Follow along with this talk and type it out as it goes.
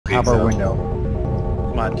Top our window.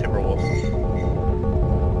 Come on, Timberwolf.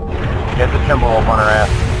 Get the Timberwolf on her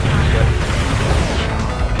ass.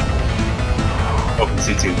 Open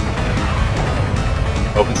C2.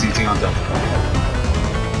 Open C2 on Delta.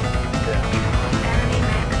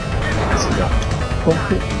 Nice and go.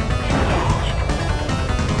 Okay.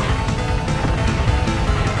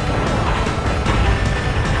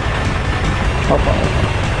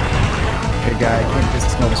 Good guy, I can't just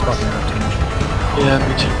smell this fucking around too much. Yeah,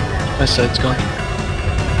 me too. My side's gone.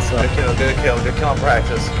 So, Good kill on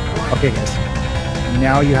practice. okay guys,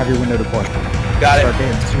 now you have your window to push. Got it. Start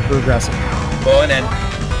getting super aggressive. Going in.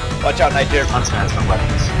 Watch out, Niger. Huntsman has no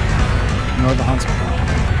weapons. Ignore the huntsman.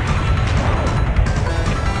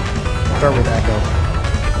 Start with Echo.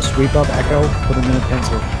 Sweep up Echo, put him in a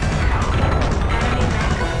pencil.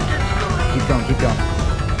 Keep going, keep going.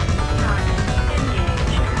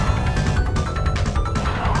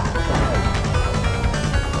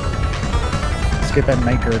 Let's get that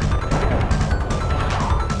maker.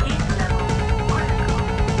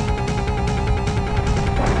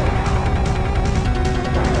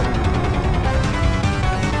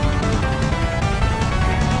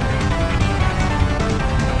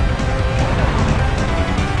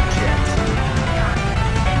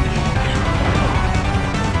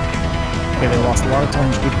 Okay, they lost a lot of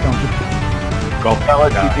time. Keep going. Go.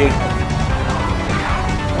 LSPG.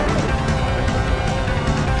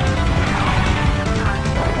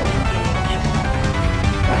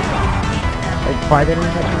 Five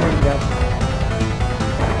enemies at your range, guys.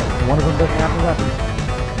 One of them doesn't have a weapon.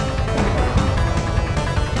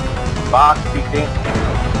 Fox, speaking.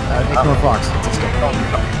 Ignore Fox. It's a stick.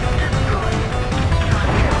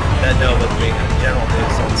 That Nova's being a general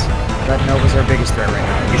nuisance. That Nova's our biggest threat right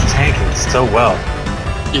now. He's tanking so well.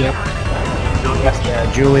 Yep. Yeah,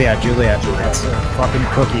 Juliet. That's a fucking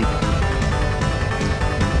cookie.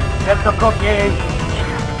 Get the cookie!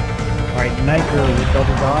 Alright, Niker with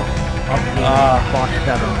doubles off. Up to Fox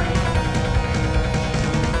 7.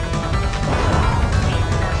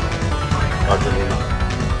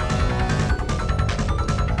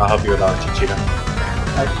 I'll help you with our cheetah.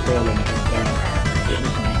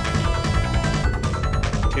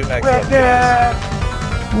 Two max up kills.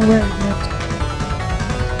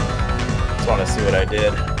 Just want to see what I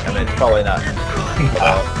did. I mean, it's probably not.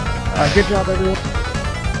 Good job, everyone.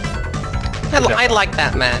 I like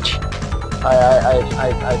that match. I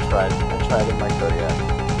tried. I tried in my career.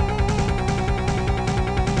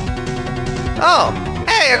 Oh,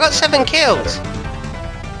 hey, I got 7 kills.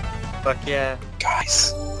 Fuck yeah.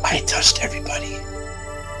 Guys, I touched everybody.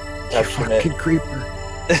 Touched him it. Fucking creeper.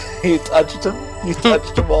 You touched him? You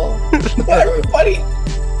touched them all? Everybody!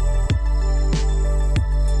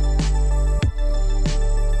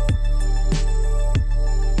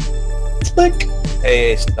 Slick!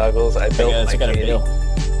 Hey, Snuggles, I built my bail.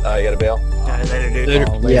 Oh, you got a bail? Later,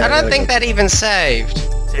 dude. Yeah, I don't think that even saved.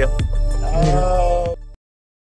 See ya.